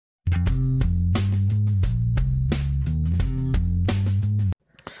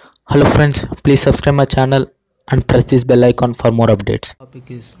Hello friends, please subscribe my channel and press this bell icon for more updates.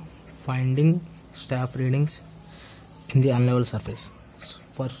 Topic is finding staff readings in the unlevel surface.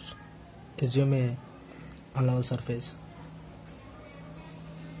 First, assume a unlevel surface.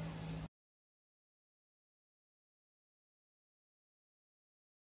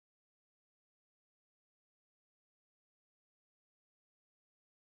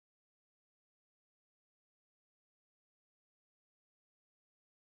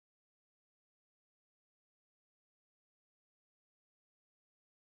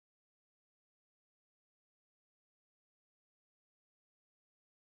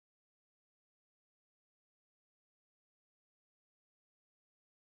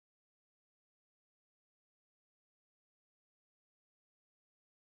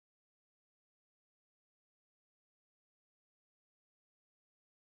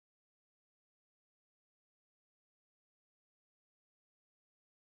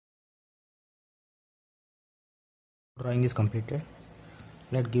 Drawing is completed.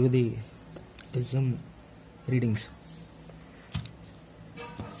 Let's give the assume readings.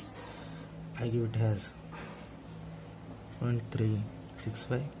 I give it as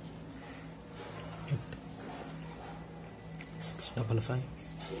 0.365, 655.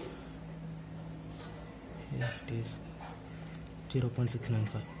 Here it is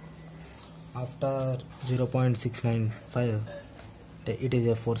 0.695. After 0.695, it is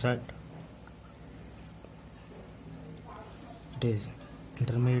a foresight. It is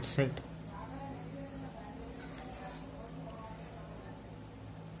intermediate side.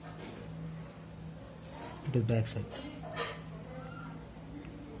 It is back side.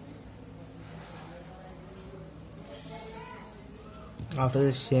 After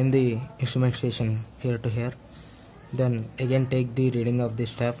this, change the instrument station here to here. Then again take the reading of the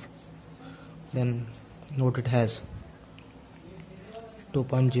staff. Then note it has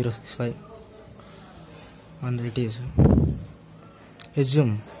 2.065 and it is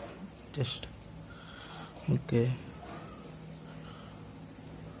assume just okay.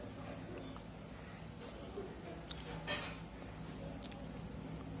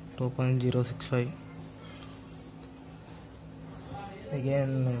 .065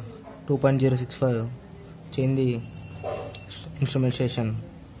 again 2.065. Change the instrumentation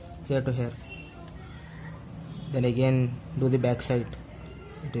here to here. Then again do the back side.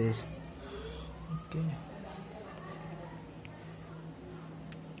 It is okay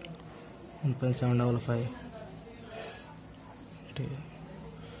 1.755. It is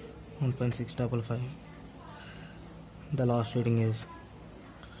 1.655. The last reading is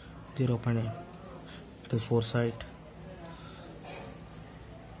 0.8. It is foresight,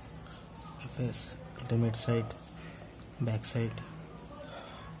 FS, intermediate side, back side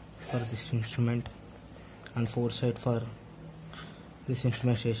for this instrument, and foresight for this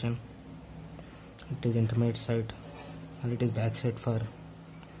instrumentation. It is intermediate side and it is back side for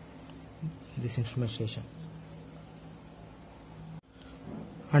this instrumentation.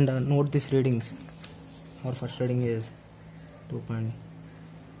 And note these readings. Our first reading is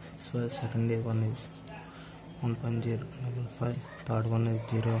 2.65, second one is 1.055, third one is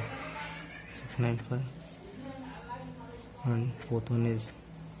 0.695, and fourth one is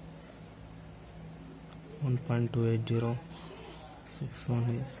 1.280, sixth one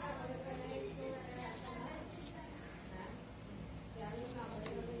is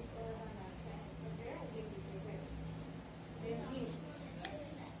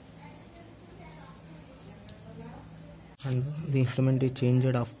and the instrument is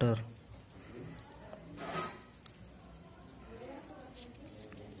changed after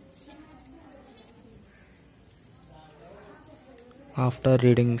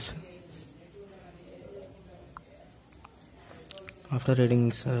readings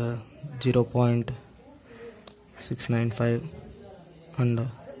 0.695 and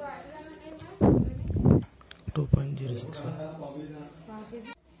 2.065.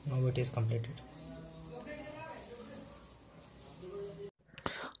 Now it is completed.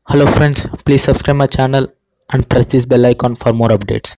 Hello friends, please subscribe my channel and press this bell icon for more updates.